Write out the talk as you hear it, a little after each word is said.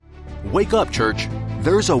Wake up, church.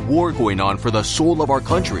 There's a war going on for the soul of our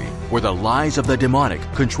country, where the lies of the demonic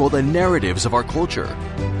control the narratives of our culture.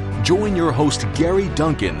 Join your host, Gary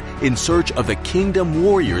Duncan, in search of the kingdom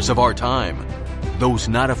warriors of our time. Those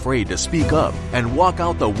not afraid to speak up and walk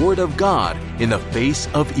out the Word of God in the face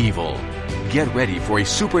of evil. Get ready for a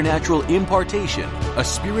supernatural impartation, a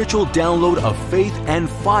spiritual download of faith and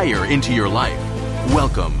fire into your life.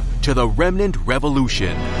 Welcome to the Remnant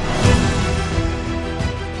Revolution.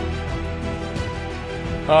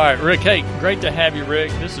 All right, Rick. Hey, great to have you, Rick.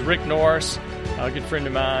 This is Rick Norris, a good friend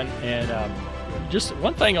of mine. And just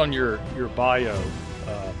one thing on your bio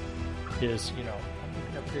is, you know, I'm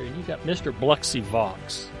looking up here, you got Mr. Bluesy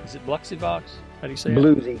Vox. Is it Bluesy Vox? How do you say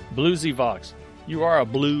Bluesy. it? Bluesy Vox. You are a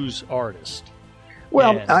blues artist.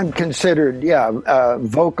 Well, I'm considered,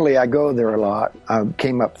 vocally I go there a lot. I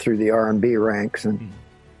came up through the R&B ranks and,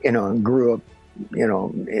 and grew up,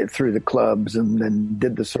 through the clubs and then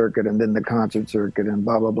did the circuit and then the concert circuit and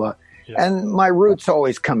blah, blah, blah. Yeah. And my roots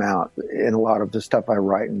always come out in a lot of the stuff I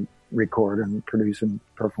write and record and produce and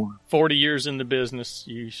perform. 40 years in the business.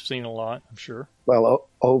 You've seen a lot, I'm sure. Well,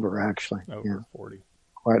 over actually. Over 40.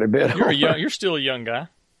 Quite a bit. You're still a young guy.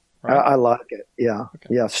 Right? I like it. Yeah. Okay.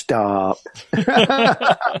 Yeah. Stop.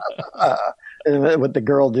 What the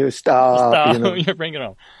girl do? Stop. You bring it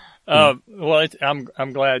on. Well,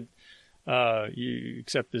 I'm glad you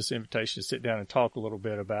accept this invitation to sit down and talk a little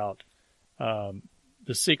bit about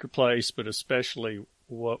the secret place, but especially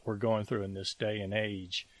what we're going through in this day and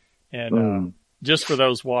age. And just for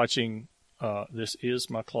those watching, this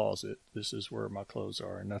is my closet. This is where my clothes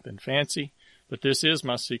are. Nothing fancy, but this is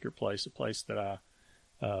my secret place, a place that I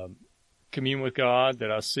commune with God,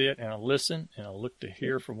 that I sit and I listen and I look to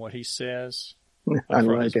hear from what He says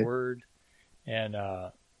from His Word. And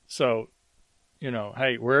so,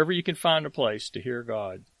 hey, wherever you can find a place to hear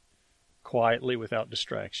God quietly without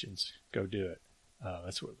distractions, go do it.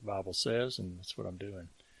 That's what the Bible says, and that's what I'm doing.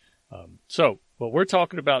 So what we're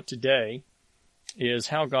talking about today is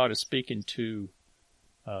how God is speaking to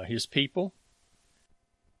His people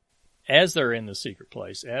as they're in the secret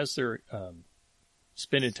place, as they're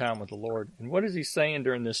spending time with the Lord. And what is He saying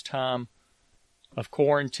during this time of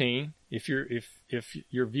quarantine? If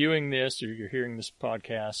you're viewing this or you're hearing this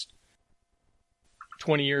podcast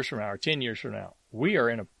 20 years from now or 10 years from now, we are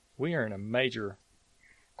in a major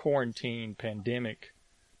quarantine pandemic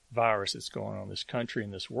virus that's going on in this country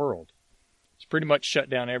and this world. It's pretty much shut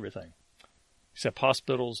down everything except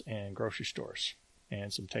hospitals and grocery stores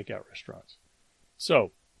and some takeout restaurants.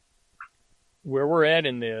 So where we're at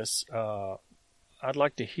in this, I'd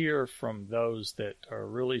like to hear from those that are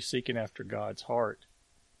really seeking after God's heart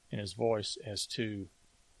and His voice as to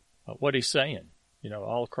what He's saying,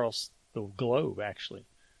 all across the globe, actually,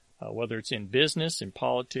 whether it's in business, in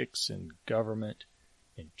politics, in government,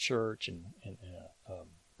 in church, and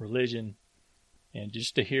religion, and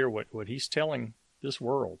just to hear what He's telling this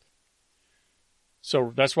world.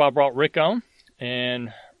 So that's why I brought Rick on.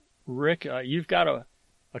 And Rick, you've got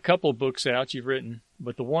a couple of books out you've written,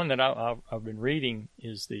 but the one that I've been reading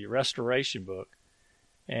is the Restoration book,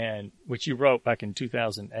 and which you wrote back in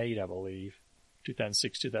 2008, I believe,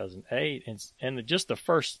 2006, 2008, and just the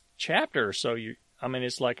first chapter or so,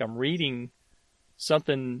 it's like I'm reading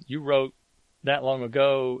something you wrote that long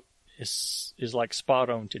ago is like spot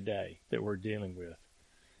on today that we're dealing with.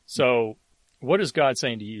 So, what is God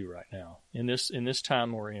saying to you right now in this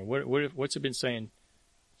time we're in? What's it been saying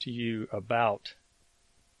to you about?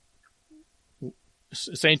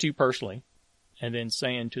 Saying to you personally, and then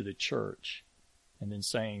saying to the church, and then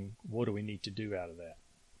saying, what do we need to do out of that?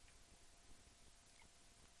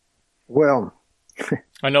 Well,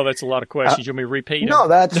 I know that's a lot of questions. You want me to repeat No, them?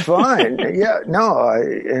 that's fine. Yeah, no,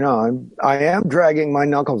 I am dragging my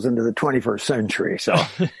knuckles into the 21st century, so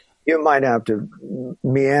you might have to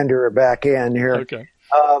meander back in here. Okay.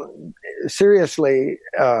 Seriously,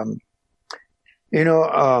 the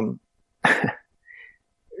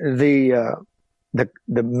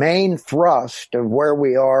main thrust of where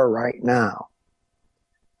we are right now,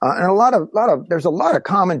 and there's a lot of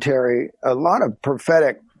commentary, a lot of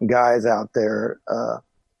prophetic guys out there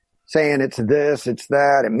saying it's this, it's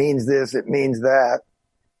that, it means this, it means that,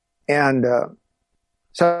 and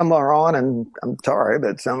some are on, and I'm sorry,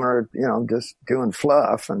 but some are just doing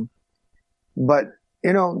fluff. But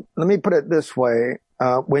let me put it this way: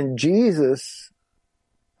 when Jesus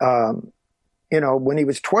when he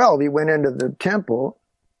was 12, he went into the temple,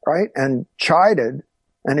 right, and chided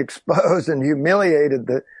and exposed and humiliated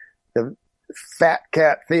the fat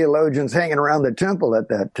cat theologians hanging around the temple at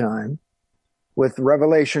that time with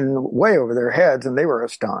revelation way over their heads, and they were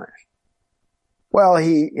astonished. Well,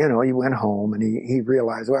 he went home and he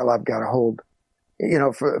realized, well, I've got to hold,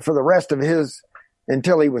 for the rest of his,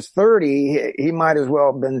 until he was 30, he might as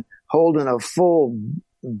well have been holding a full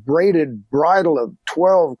braided bridle of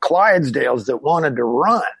 12 Clydesdales that wanted to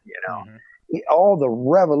run, Mm-hmm. All the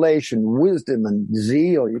revelation, wisdom, and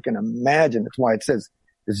zeal you can imagine. That's why it says,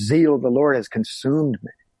 the zeal of the Lord has consumed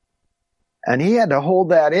me. And he had to hold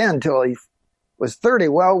that in till he was 30.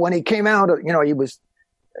 Well, when he came out, he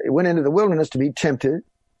went into the wilderness to be tempted.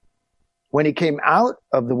 When he came out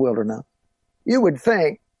of the wilderness, you would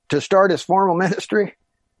think, to start his formal ministry,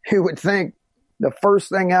 you would think the first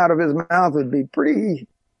thing out of his mouth would be pretty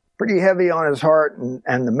heavy on his heart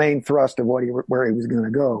and the main thrust of where he was going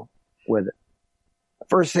to go with it. The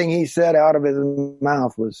first thing he said out of his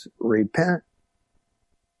mouth was repent.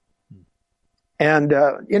 And,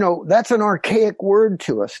 that's an archaic word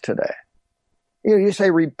to us today. You say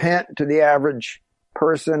repent to the average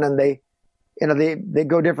person and they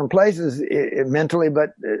go different places mentally, but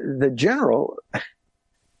the general,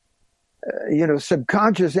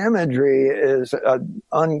 subconscious imagery is a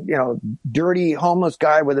dirty homeless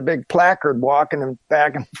guy with a big placard walking him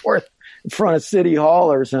back and forth in front of City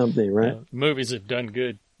Hall or something, right? Movies have done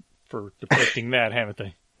good for depicting that, haven't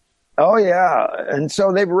they? Oh yeah. And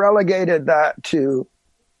so they've relegated that to,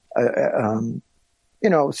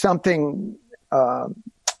 something,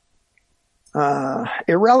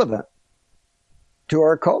 irrelevant to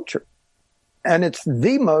our culture. And it's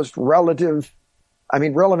the most relevant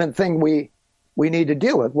thing we need to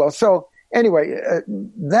deal with. Well, so anyway,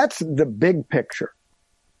 that's the big picture.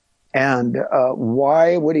 And,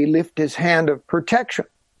 why would he lift his hand of protection?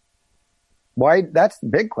 Why? That's the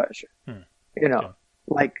big question.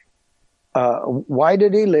 Why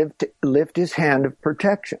did he lift his hand of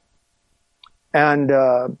protection? And,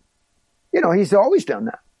 he's always done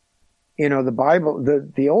that. The Bible,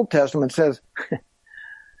 the Old Testament says,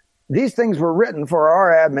 these things were written for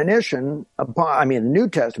our admonition the New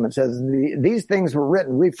Testament says these things were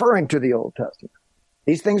written referring to the Old Testament.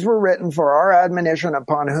 These things were written for our admonition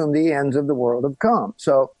upon whom the ends of the world have come.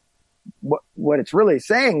 So what it's really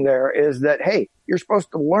saying there is that, hey, you're supposed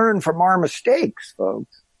to learn from our mistakes,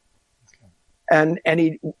 folks. Okay. And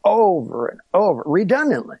he over and over,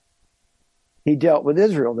 redundantly, he dealt with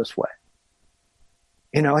Israel this way.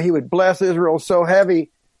 He would bless Israel so heavy,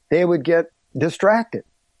 they would get distracted,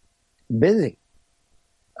 busy,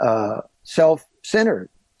 self-centered,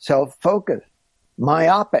 self-focused,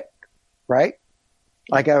 myopic, right?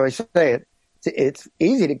 Like I always say, it's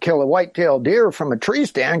easy to kill a white-tailed deer from a tree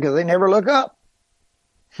stand because they never look up,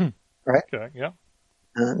 right? Okay, yeah.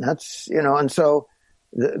 And that's, and so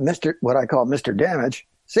what I call Mr. Damage,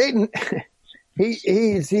 Satan,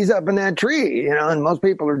 he's up in that tree, and most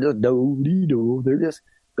people are just do-dee-do. They're just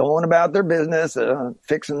going about their business,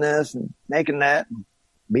 fixing this and making that, and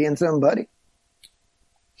being somebody.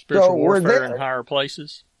 Spiritual warfare in higher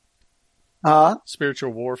places.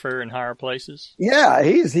 Spiritual warfare in higher places. Yeah,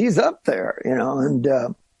 he's up there,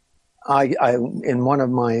 and I in one of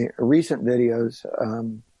my recent videos,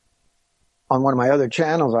 on one of my other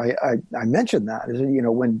channels, I mentioned that is,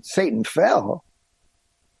 when Satan fell,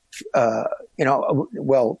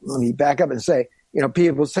 well, let me back up and say,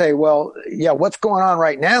 people say, well, yeah, what's going on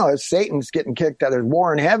right now is Satan's getting kicked out. There's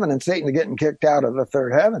war in heaven and Satan's getting kicked out of the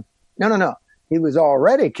third heaven. No. He was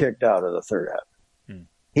already kicked out of the third heaven.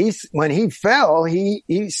 When he fell,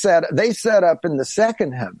 they set up in the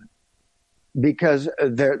second heaven because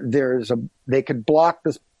they could block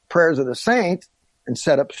the prayers of the saints and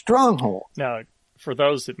set up strongholds. Now, for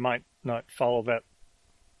those that might not follow that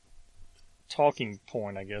talking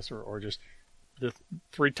point, I guess, or just the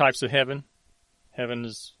three types of heaven. Heaven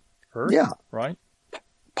is earth, right?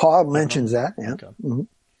 Paul mentions that, yeah. Okay. Mm-hmm.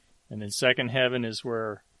 And then second heaven is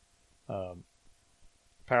where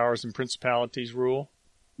powers and principalities rule.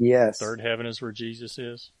 Yes. Third heaven is where Jesus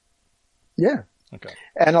is. Yeah. Okay.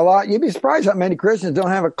 And you'd be surprised how many Christians don't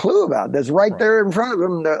have a clue about this right there in front of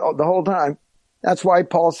them the whole time. That's why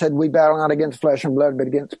Paul said we battle not against flesh and blood, but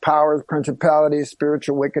against powers, principalities,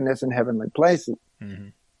 spiritual wickedness in heavenly places. Mm-hmm.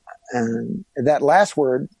 And that last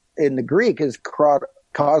word in the Greek is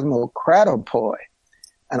cosmokratopoi.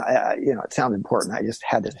 And it sounds important. I just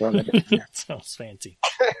had to throw that in there. Sounds fancy.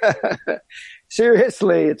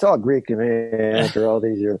 Seriously, it's all Greek to me after all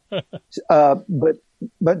these years.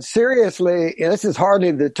 But seriously, this is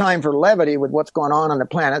hardly the time for levity with what's going on the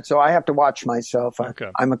planet. So I have to watch myself.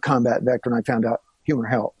 I'm a combat veteran. I found out humor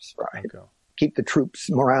helps, right? Okay. Keep the troops'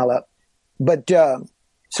 morale up. But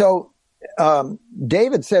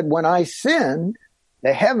David said, when I sinned,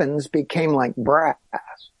 the heavens became like brass,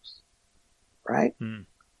 right?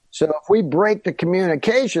 So if we break the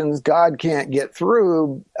communications, God can't get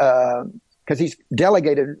through because he's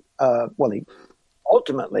delegated.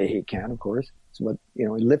 Ultimately he can, of course. It's what he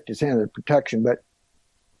lift his hand of protection. But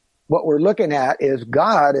what we're looking at is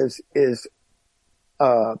God is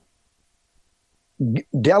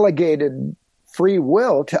delegated free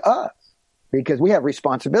will to us because we have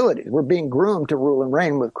responsibilities. We're being groomed to rule and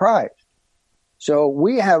reign with Christ. So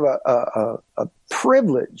we have a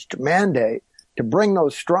privileged mandate to bring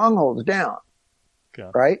those strongholds down,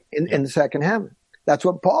 right? In the second heaven. That's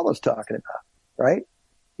what Paul is talking about, right?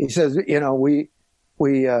 He says, we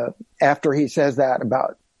after he says that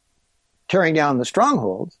about tearing down the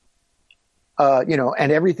strongholds,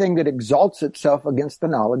 and everything that exalts itself against the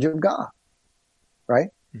knowledge of God, right?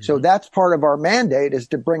 Mm-hmm. So that's part of our mandate is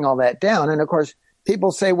to bring all that down. And of course,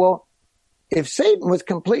 people say, well, if Satan was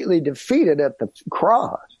completely defeated at the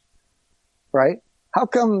cross, right? How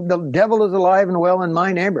come the devil is alive and well in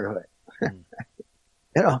my neighborhood?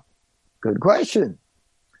 Good question.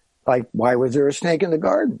 Like, why was there a snake in the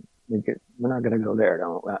garden? We're not going to go there.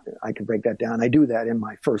 I can break that down. I do that in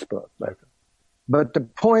my first book. But the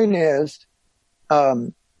point is,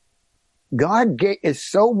 God is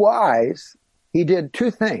so wise. He did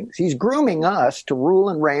two things. He's grooming us to rule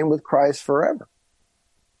and reign with Christ forever.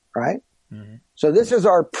 Right? Mm-hmm. So this is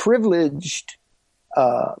our privileged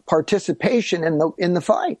participation in the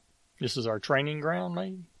fight. This is our training ground,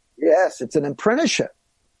 maybe? Yes, it's an apprenticeship.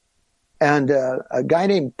 And a guy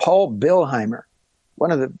named Paul Bilheimer,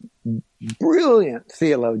 one of the brilliant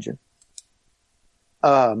theologians,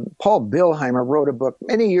 Paul Bilheimer wrote a book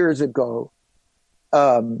many years ago. He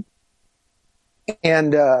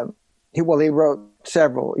wrote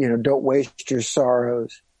several, Don't Waste Your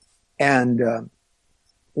Sorrows. But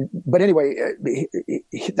anyway,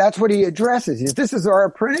 that's what he addresses. This is our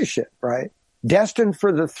apprenticeship, right? Destined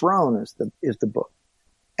for the Throne is the book.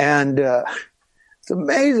 And, it's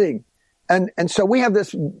amazing. And so we have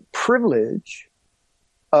this privilege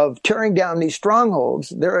of tearing down these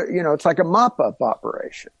strongholds. It's like a mop-up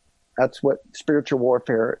operation. That's what spiritual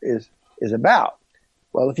warfare is about.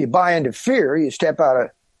 Well, if you buy into fear, you step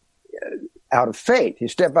out of faith. You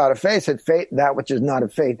step out of faith, and faith, that which is not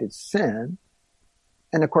of faith is sin.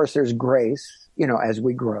 And of course, there's grace, as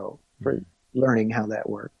we grow for learning how that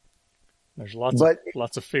works. There's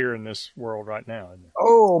lots of fear in this world right now, isn't there?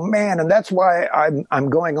 Oh man, and that's why I'm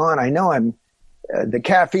going on. I know the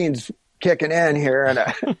caffeine's kicking in here, and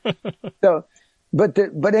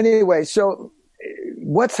but anyway, so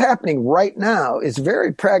what's happening right now is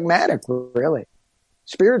very pragmatic, really,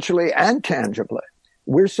 spiritually and tangibly.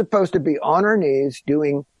 We're supposed to be on our knees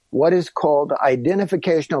doing what is called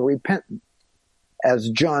identificational repentance, as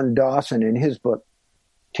John Dawson in his book,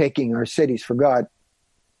 Taking Our Cities for God,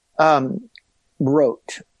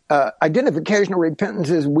 wrote. Identificational repentance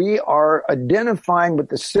is we are identifying with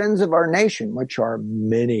the sins of our nation, which are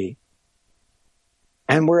many.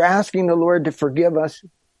 And we're asking the Lord to forgive us.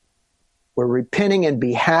 We're repenting in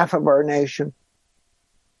behalf of our nation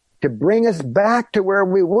to bring us back to where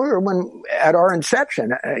we were at our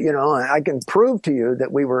inception. I can prove to you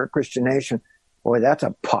that we were a Christian nation. Boy, that's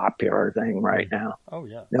a popular thing right now. Oh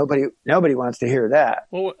yeah. Nobody wants to hear that.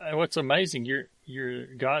 Well, what's amazing,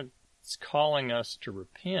 God's calling us to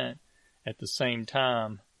repent. At the same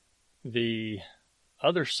time, the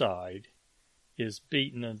other side is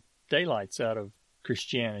beating the daylights out of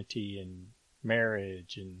Christianity and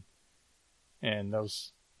marriage and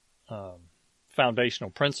those foundational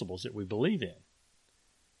principles that we believe in.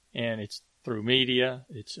 And it's through media.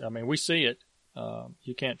 We see it.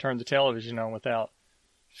 You can't turn the television on without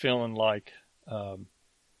feeling like,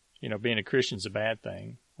 being a Christian is a bad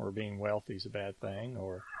thing, or being wealthy is a bad thing,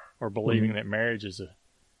 or believing that marriage is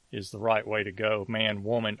the right way to go, man,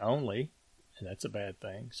 woman only, and that's a bad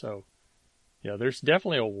thing. So, there's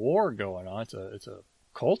definitely a war going on. It's a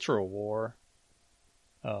cultural war,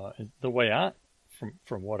 the way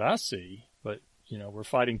from what I see. But we're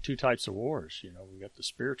fighting two types of wars. We got the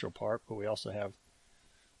spiritual part, but we also have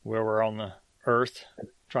where we're on the earth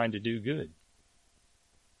trying to do good.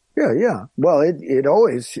 Yeah. Well, it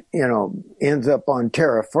always, ends up on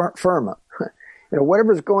terra firma.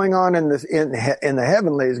 Whatever's going on in the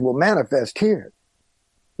heavenlies will manifest here.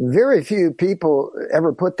 Very few people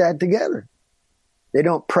ever put that together. They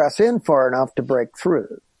don't press in far enough to break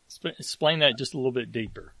through. Explain that just a little bit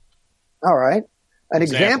deeper. All right. An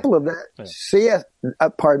example of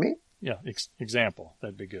that, pardon me? Yeah, example.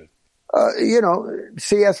 That'd be good.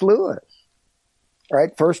 C.S. Lewis,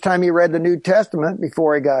 right? First time he read the New Testament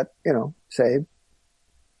before he got, saved,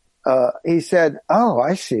 he said, oh,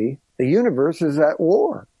 I see. The universe is at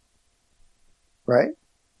war, right?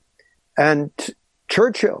 And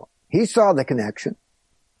Churchill, he saw the connection.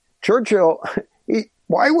 Churchill,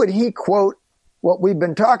 why would he quote what we've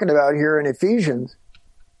been talking about here in Ephesians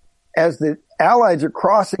as the Allies are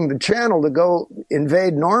crossing the Channel to go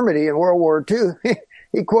invade Normandy in World War II?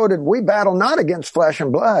 He quoted, "We battle not against flesh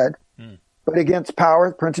and blood, but against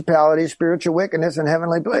powers, principalities, spiritual wickedness in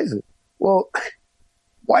heavenly places." Well,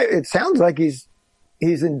 why? It sounds like he's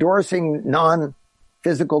endorsing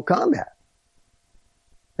non-physical combat.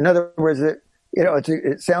 In other words,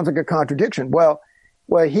 it sounds like a contradiction. Well,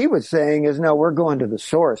 what he was saying is, no, we're going to the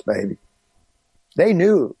source, baby. They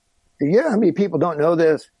knew. You know how many people don't know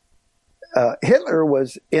this? Hitler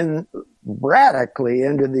was radically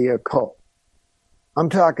into the occult. I'm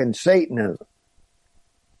talking Satanism.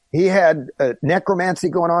 He had necromancy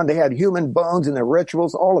going on. They had human bones in their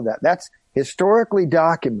rituals, all of that. That's historically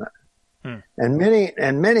documented. And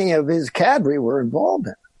many of his cadre were involved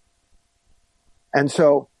in it. And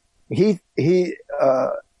so he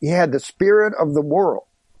had the spirit of the world,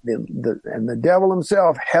 and the devil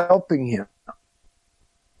himself helping him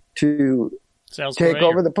to take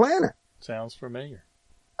over the planet. Sounds familiar.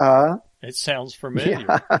 It sounds familiar.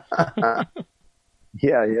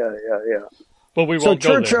 Yeah. But we won't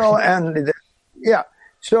go there. So Churchill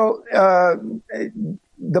So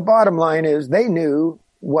the bottom line is they knew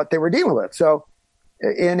what they were dealing with. So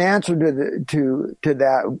in answer to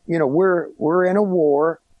that, we're in a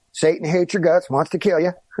war. Satan hates your guts, wants to kill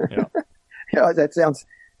you. Yeah. That sounds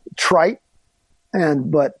trite,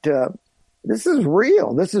 but this is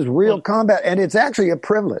real. This is real combat, and it's actually a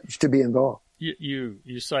privilege to be involved.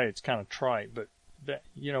 You say it's kind of trite, but that,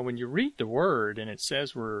 when you read the word and it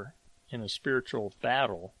says we're in a spiritual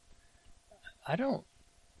battle, I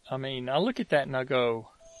look at that and I go,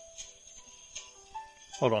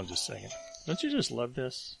 hold on just a second. Don't you just love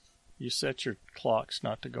this? You set your clocks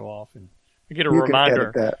not to go off, and I get a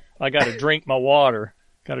reminder. I got to drink my water.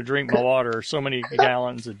 So many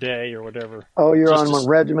gallons a day or whatever. Oh, you're on one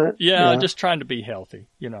regiment? Yeah, just trying to be healthy,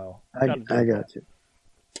 I got you.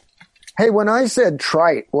 Hey, when I said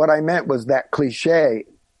trite, what I meant was that cliche,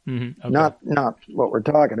 okay. not what we're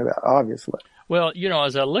talking about, obviously. Well,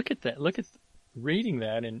 as I look at reading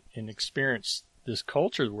that and experience this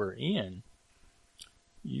culture we're in,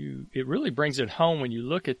 it really brings it home when you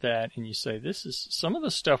look at that and you say, this is some of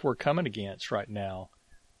the stuff we're coming against right now.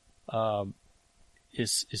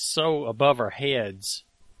 Is so above our heads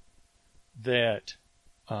that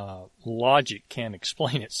logic can't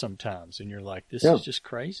explain it sometimes, and you're like, this is just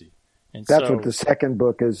crazy. And that's what the second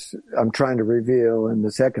book is. I'm trying to reveal in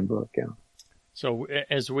the second book. Yeah. So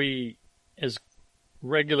as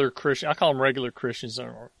regular Christians, I call them regular Christians.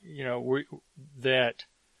 That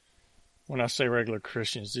when I say regular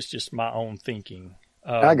Christians, it's just my own thinking.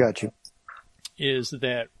 I got you. Is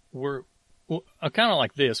that we're kind of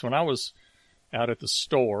like this. When I was out at the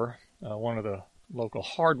store, one of the local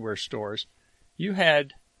hardware stores, you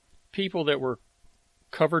had people that were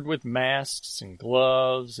covered with masks and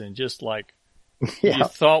gloves and just like you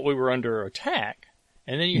thought we were under attack.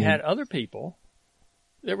 And then you had other people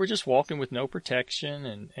that were just walking with no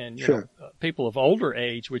protection and people of older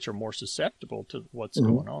age, which are more susceptible to what's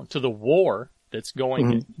going on, to the war that's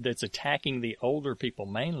that's attacking the older people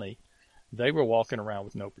mainly. They were walking around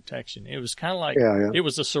with no protection. It was kind of like it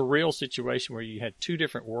was a surreal situation where you had two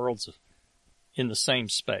different worlds in the same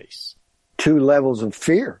space. Two levels of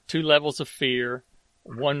fear.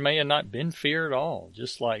 One may have not been fear at all.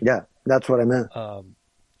 Just like that's what I meant.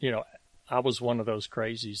 I was one of those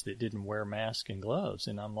crazies that didn't wear masks and gloves,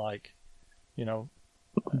 and I'm like,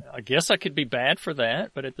 I guess I could be bad for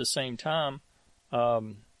that, but at the same time, I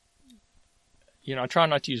try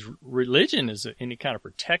not to use religion as any kind of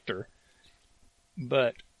protector.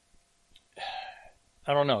 But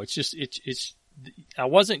I don't know. It's just, I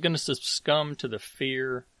wasn't going to succumb to the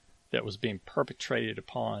fear that was being perpetrated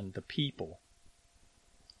upon the people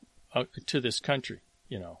to this country,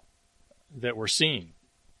 that we're seeing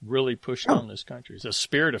really pushed on this country. The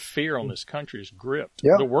spirit of fear on this country has gripped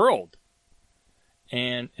the world.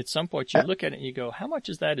 And at some point you look at it and you go, how much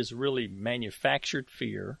of that is really manufactured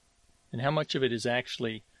fear and how much of it is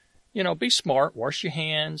actually, be smart, wash your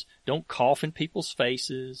hands, don't cough in people's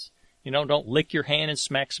faces, don't lick your hand and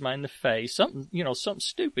smack somebody in the face, something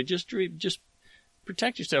stupid. Just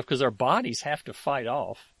protect yourself, because our bodies have to fight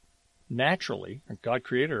off naturally. God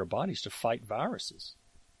created our bodies to fight viruses,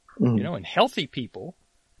 and healthy people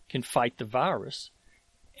can fight the virus,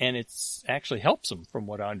 and it's actually helps them, from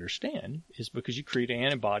what I understand, is because you create an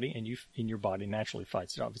antibody and your body naturally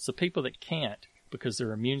fights it off. It's the people that can't, because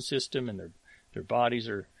their immune system and their bodies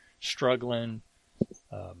are struggling.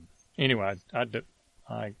 Anyway,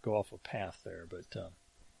 I go off a path there, but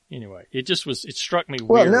anyway, it struck me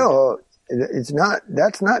well, weird. no,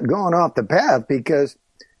 that's not going off the path, because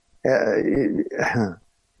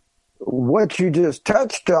what you just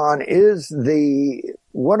touched on is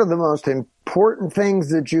one of the most important things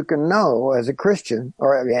that you can know as a Christian,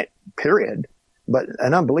 or period. But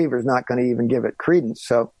an unbeliever is not going to even give it credence.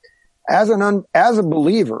 So as a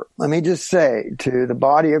believer, let me just say to the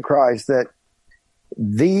body of Christ that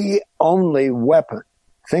the only weapon,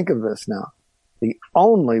 think of this now, the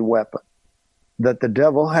only weapon that the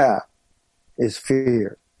devil has is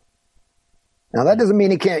fear. Now that doesn't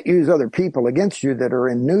mean he can't use other people against you that are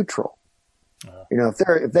in neutral. You know,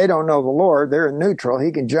 if they don't know the Lord, they're in neutral.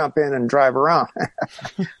 He can jump in and drive around,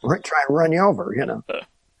 try and run you over, you know.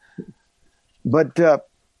 But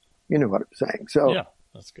you know what I'm saying. So yeah,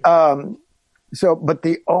 that's good. But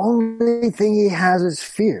the only thing he has is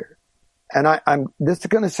fear. And this is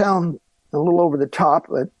going to sound a little over the top,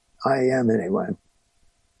 but I am anyway.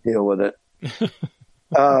 Deal with it.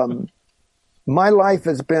 My life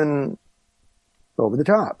has been over the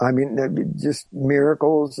top. I mean, just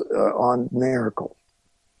miracles on miracles.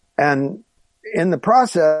 And in the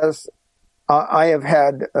process, I have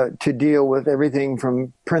had to deal with everything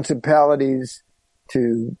from principalities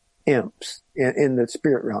to imps in the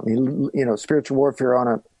spirit realm. You know, spiritual warfare on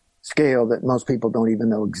a scale that most people don't even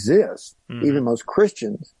know exists. Mm-hmm. Even most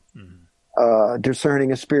Christians,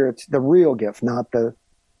 discerning of spirits, the real gift, not the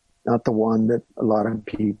one that a lot of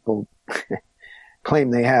people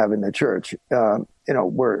claim they have in the church. You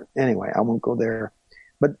know, anyway, I won't go there.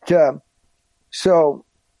 But,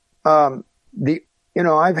 I've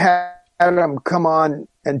had them come at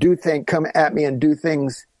me and do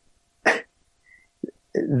things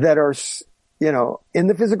that are, you know, in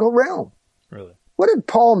the physical realm. Really? What did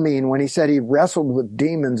Paul mean when he said he wrestled with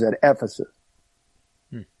demons at Ephesus?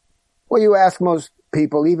 Well, you ask most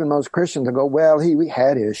people, even most Christians, and go, well, we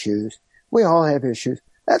had issues. We all have issues.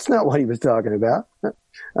 That's not what he was talking about.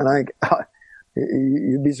 And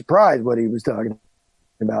you'd be surprised what he was talking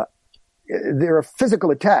about. There are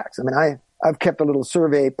physical attacks. I mean, I've kept a little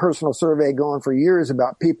personal survey going for years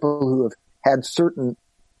about people who have had certain,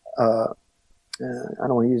 I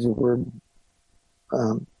don't want to use the word,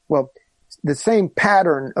 the same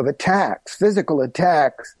pattern of attacks, physical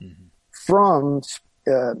attacks from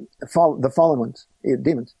the fallen ones,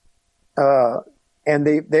 demons. And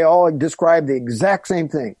they all describe the exact same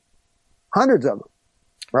thing. Hundreds of them,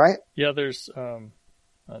 right? Yeah, there's, I've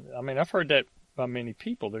heard that by many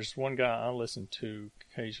people. There's one guy I listen to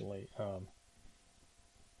occasionally. I'll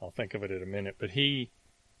think of it in a minute, but he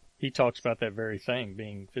talks about that very thing,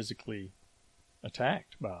 being physically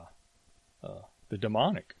attacked by the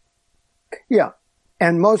demonic. Yeah.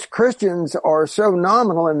 And most Christians are so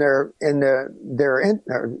nominal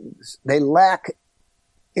they lack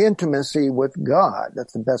intimacy with God.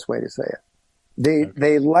 That's the best way to say it.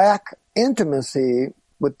 They lack intimacy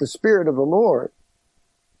with the Spirit of the Lord,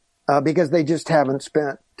 because they just haven't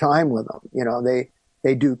spent time with Him. You know, they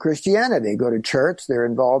do Christianity. They go to church. They're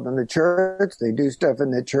involved in the church. They do stuff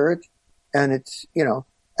in the church, and it's, you know,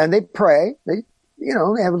 and they pray. They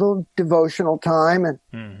have a little devotional time and,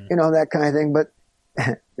 you know, that kind of thing, but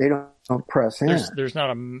they don't press in. There's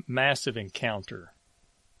not a massive encounter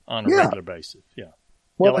on a regular basis. Yeah.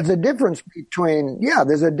 Well, there's a difference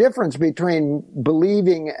between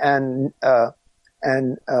believing and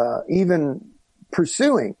even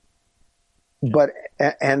pursuing, but,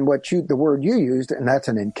 and the word you used, and that's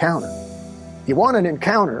an encounter. If you want an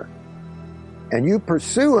encounter and you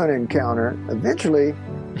pursue an encounter, eventually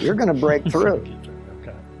you're going to break through.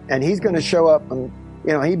 Okay. And He's going to show up and,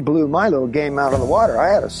 you know, He blew my little game out of the water. I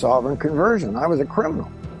had a sovereign conversion. I was a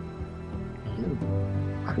criminal.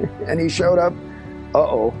 And He showed up.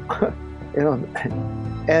 You know,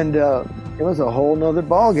 and it was a whole nother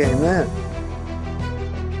ball game then.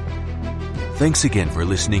 Thanks again for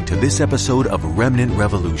listening to this episode of Remnant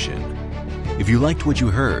Revolution. If you liked what you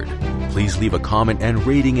heard, please leave a comment and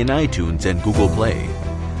rating in iTunes and Google Play.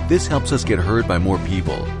 This helps us get heard by more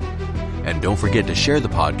people. And don't forget to share the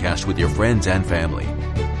podcast with your friends and family.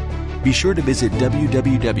 Be sure to visit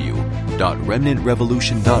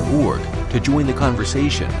www.remnantrevolution.org to join the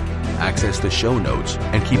conversation, access the show notes,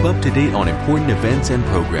 and keep up to date on important events and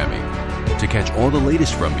programming. To catch all the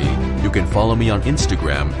latest from me, you can follow me on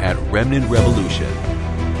Instagram at Remnant Revolution.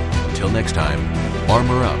 Till next time,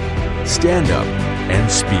 armor up, stand up, and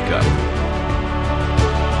speak up.